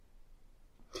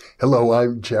Hello,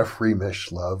 I'm Jeffrey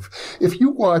Mishlove. If you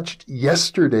watched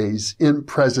yesterday's In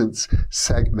Presence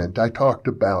segment, I talked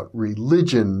about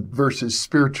religion versus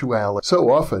spirituality.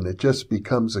 So often it just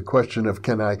becomes a question of,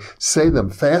 can I say them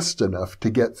fast enough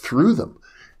to get through them?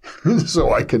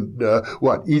 So I can,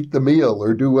 eat the meal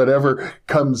or do whatever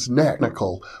comes next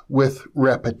with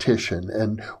repetition.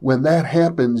 And when that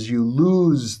happens, you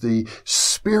lose the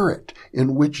spirit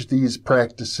in which these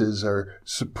practices are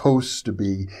supposed to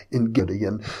be engaged.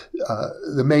 And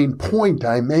the main point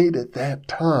I made at that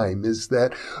time is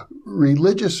that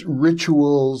religious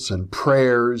rituals and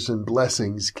prayers and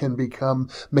blessings can become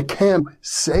mechanical.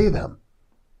 Say them.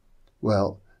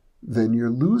 Well, then you're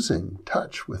losing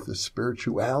touch with the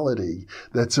spirituality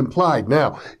that's implied.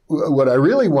 Now, what I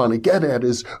really want to get at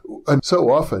is,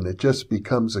 so often it just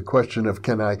becomes a question of,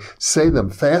 can I say them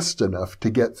fast enough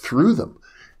to get through them?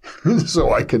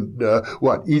 So I can,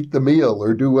 eat the meal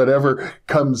or do whatever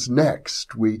comes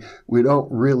next. We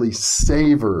don't really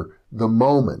savor the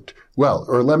moment. Well,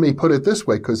 or let me put it this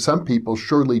way, because some people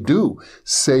surely do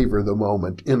savor the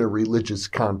moment in a religious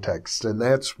context, and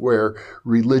that's where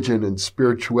religion and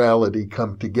spirituality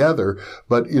come together.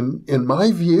 But in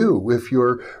my view, if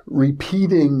you're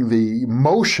repeating the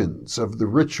motions of the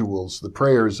rituals, the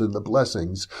prayers and the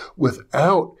blessings,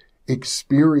 without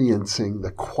experiencing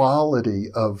the quality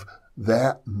of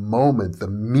that moment, the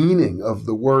meaning of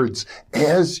the words,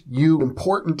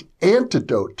 important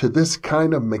antidote to this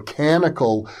kind of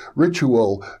mechanical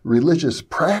ritual religious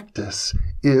practice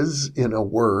is, in a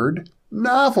word,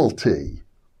 novelty.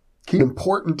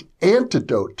 Important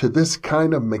antidote to this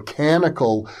kind of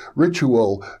mechanical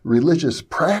ritual religious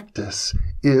practice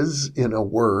is, in a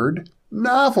word,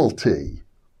 novelty.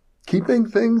 Keeping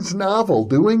things novel,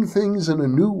 doing things in a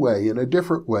new way, in a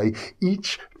different way,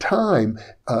 each time,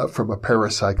 from a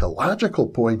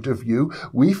parapsychological point of view,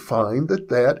 we find that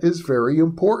that is very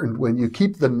important. When you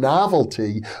keep the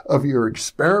novelty of your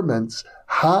experiments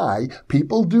high,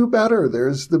 people do better.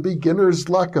 There's the beginner's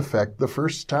luck effect, the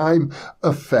first time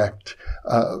effect.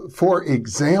 For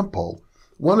example,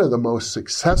 one of the most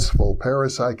successful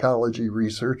parapsychology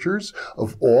researchers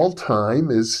of all time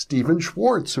is Stephen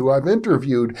Schwartz, who I've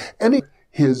interviewed. And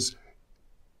his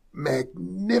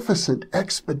magnificent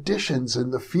expeditions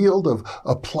in the field of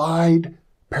applied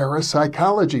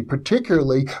parapsychology,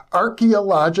 particularly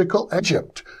archaeological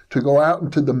Egypt, to go out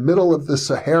into the middle of the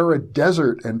Sahara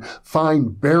Desert and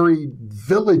find buried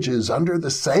villages under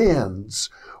the sands,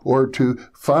 or to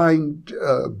find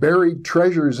buried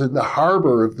treasures in the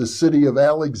harbor of the city of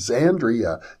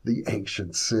Alexandria, the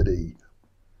ancient city.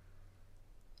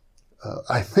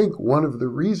 I think one of the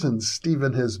reasons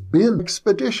Stephen has been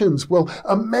expeditions. Well,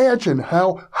 imagine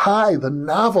how high the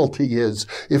novelty is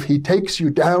if he takes you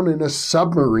down in a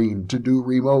submarine to do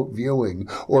remote viewing,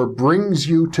 or brings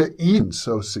you to Eden.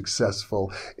 So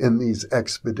successful in these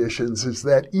expeditions is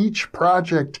that each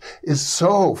project is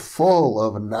so full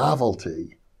of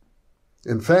novelty.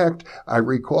 In fact, I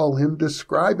recall him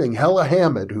describing Hella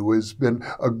Hammett, who has been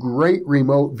a great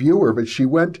remote viewer, but she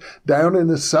went down in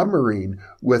a submarine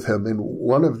with him in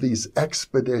one of these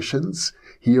expeditions.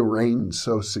 He arranged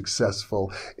so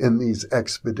successful in these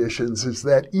expeditions is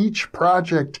that each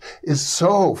project is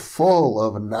so full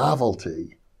of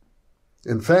novelty.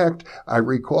 In fact, I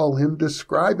recall him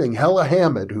describing Hella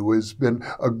Hammett, who has been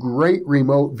a great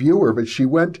remote viewer, but she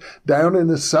went down in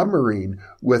a submarine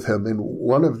with him in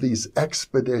one of these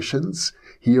expeditions.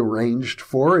 He arranged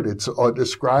for it. It's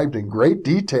described in great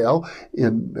detail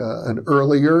in an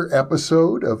earlier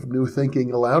episode of New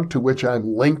Thinking Aloud, to which I'm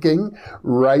linking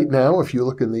right now. If you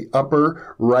look in the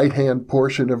upper right-hand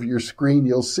portion of your screen,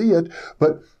 you'll see it.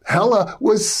 But Hella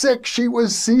was sick. She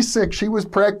was seasick. She was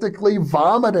practically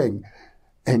vomiting.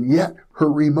 And yet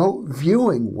her remote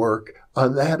viewing work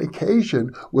on that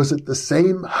occasion was at the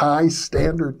same high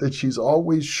standard that she's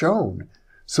always shown.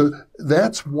 So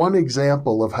that's one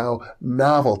example of how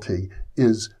novelty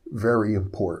is very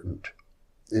important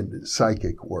in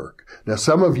psychic work. Now,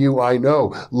 some of you, I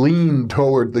know, lean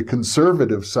toward the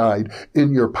conservative side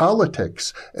in your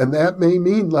politics, and that may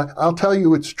mean, I'll tell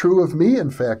you, it's true of me, in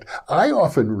fact. I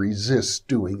often resist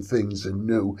doing things in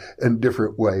new and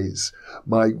different ways.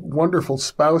 My wonderful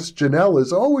spouse, Janelle,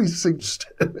 is always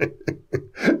suggesting,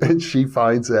 and she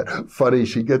finds that funny.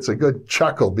 She gets a good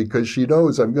chuckle because she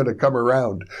knows I'm going to come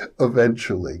around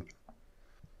eventually.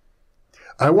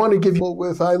 I want to give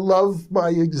you I love my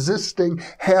existing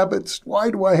habits.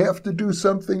 Why do I have to do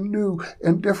something new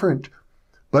and different?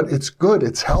 But it's good.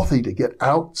 It's healthy to get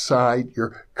outside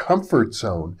your comfort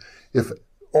zone. If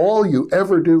all you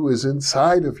ever do is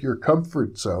inside of your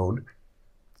comfort zone,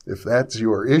 if that's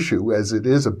your issue, as it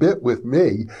is a bit with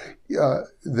me,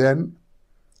 then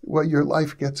well, your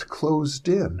life gets closed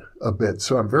in a bit.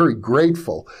 So I'm very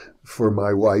grateful for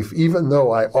my wife, even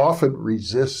though I often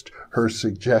resist her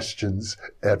suggestions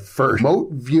at first. Remote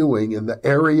viewing in the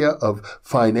area of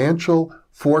financial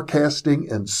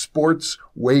forecasting and sports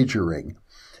wagering.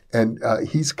 And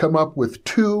he's come up with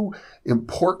two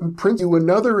important principles.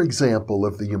 Another example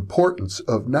of the importance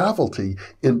of novelty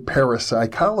in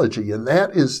parapsychology, and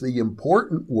that is the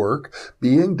important work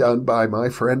being done by my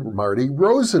friend Marty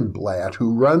Rosenblatt,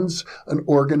 who runs an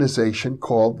organization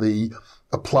called the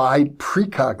Applied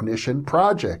Precognition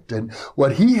Project. And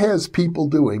what he has people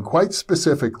doing quite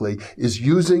specifically is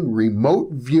using remote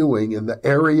viewing in the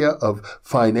area of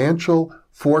financial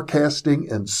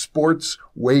forecasting and sports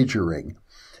wagering.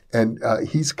 And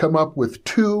he's come up with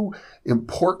two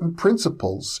important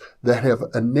principles that have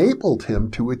enabled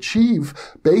him to achieve,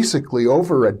 basically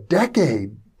over a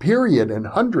decade period and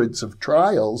hundreds of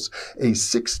trials, a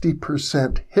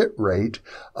 60% hit rate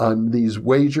on these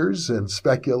wagers and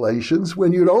speculations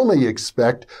when you'd only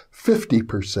expect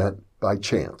 50% by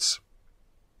chance.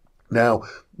 Now,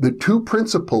 the two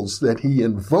principles that he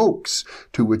invokes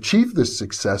to achieve this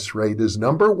success rate is,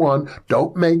 number one,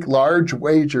 don't make large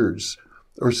wagers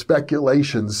or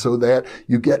speculations so that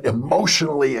you get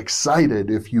emotionally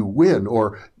excited if you win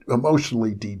or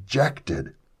emotionally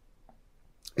dejected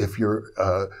if your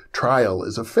trial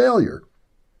is a failure.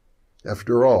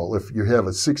 After all, if you have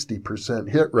a 60%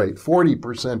 hit rate,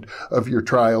 40% of your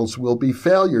trials will be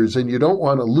failures, and you don't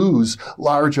want to lose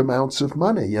large amounts of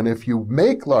money. And if you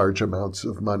make large amounts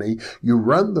of money, you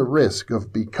run the risk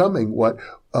of becoming what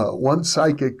one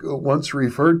psychic once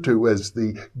referred to as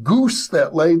the goose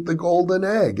that laid the golden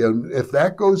egg. And if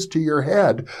that goes to your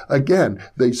head, again,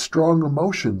 the strong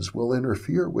emotions will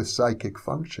interfere with psychic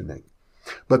functioning.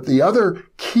 But the other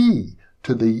key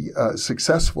to the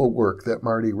successful work that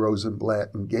Marty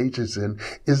Rosenblatt engages in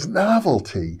is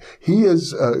novelty. He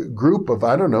is a group of,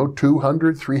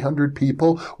 200, 300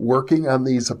 people working on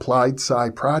these applied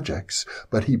psi projects,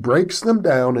 but he breaks them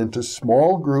down into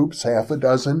small groups, half a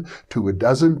dozen to a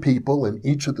dozen people in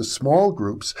each of the small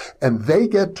groups, and they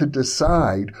get to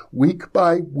decide week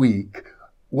by week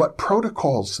what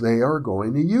protocols they are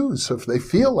going to use. So if they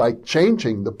feel like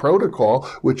changing the protocol,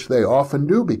 which they often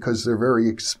do because they're very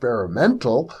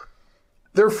experimental,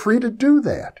 they're free to do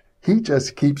that. He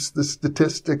just keeps the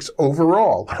statistics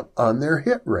overall on their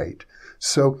hit rate.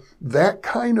 So that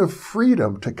kind of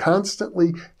freedom to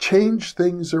constantly change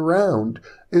things around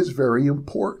is very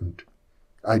important.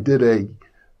 I did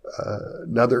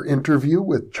another interview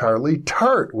with Charlie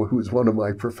Tart, who was one of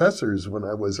my professors when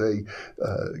I was a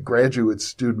graduate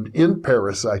student in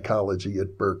parapsychology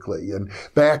at Berkeley. And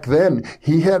back then,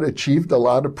 he had achieved a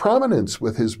lot of prominence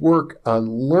with his work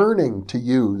on learning to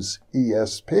use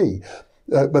ESP.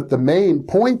 But the main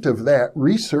point of that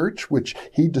research, which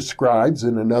he describes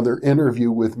in another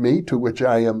interview with me, to which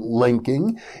I am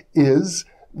linking, is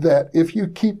that if you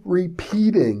keep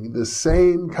repeating the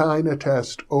same kind of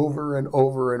test over and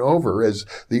over and over, as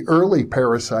the early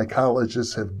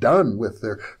parapsychologists have done with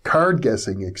their card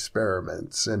guessing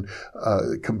experiments and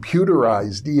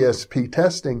computerized ESP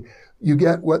testing, you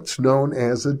get what's known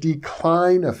as a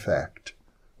decline effect,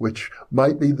 which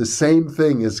might be the same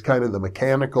thing as kind of the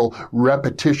mechanical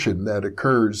repetition that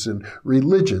occurs in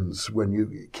religions when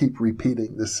you keep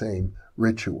repeating the same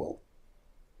ritual.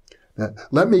 Now,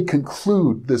 let me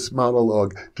conclude this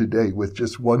monologue today with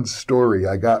just one story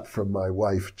I got from my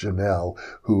wife, Janelle,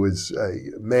 who is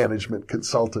a management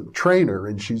consultant trainer,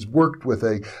 and she's worked with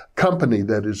a company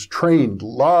that has trained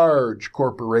large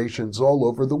corporations all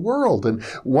over the world. And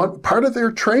one part of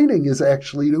their training is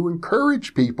actually to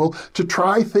encourage people to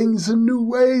try things in new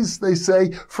ways. They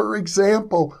say, for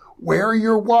example, wear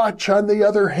your watch on the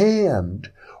other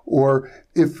hand, or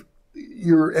if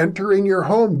you're entering your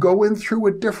home, go in through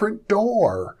a different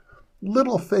door.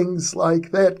 Little things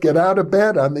like that. Get out of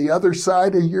bed on the other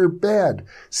side of your bed.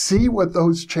 See what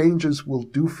those changes will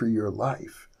do for your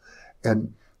life.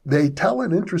 And they tell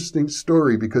an interesting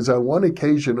story because on one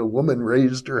occasion a woman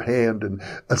raised her hand in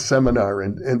a seminar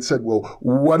and said, well,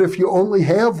 what if you only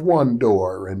have one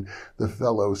door? And the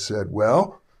fellow said,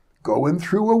 well, go in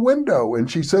through a window.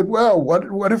 And she said, well,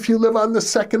 what if you live on the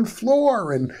second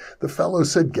floor? And the fellow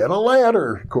said, get a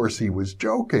ladder. Of course, he was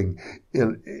joking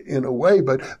in a way,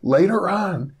 but later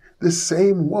on, this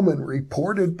same woman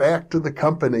reported back to the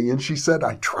company and she said,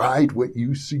 I tried what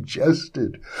you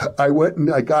suggested. I went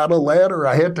and I got a ladder.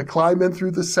 I had to climb in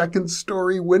through the second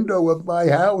story window of my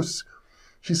house.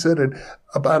 She said, and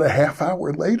about a half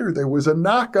hour later, there was a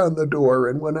knock on the door.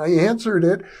 And when I answered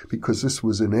it, because this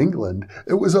was in England,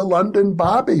 it was a London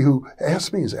Bobby who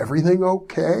asked me, is everything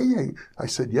okay? I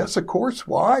said, yes, of course.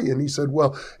 Why? And he said,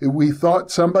 well, we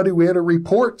thought we had a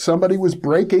report. Somebody was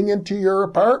breaking into your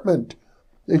apartment.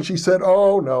 And she said,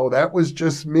 oh, no, that was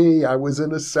just me. I was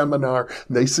in a seminar.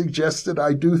 And they suggested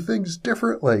I do things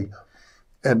differently.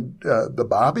 And the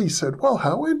Bobby said, well,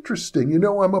 how interesting.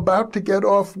 I'm about to get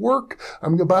off work.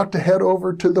 I'm about to head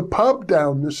over to the pub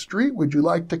down the street. Would you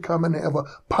like to come and have a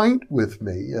pint with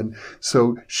me? And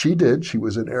so she did. She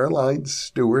was an airline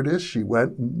stewardess. She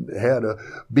went and had a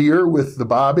beer with the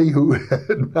Bobby who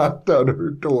had knocked on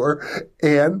her door.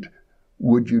 And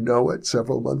would you know it,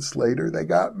 several months later, they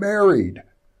got married.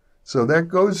 So that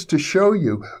goes to show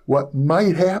you what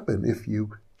might happen if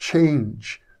you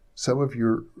change some of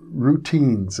your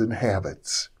routines and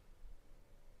habits.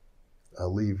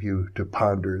 I'll leave you to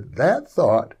ponder that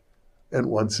thought. And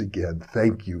once again,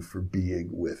 thank you for being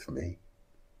with me.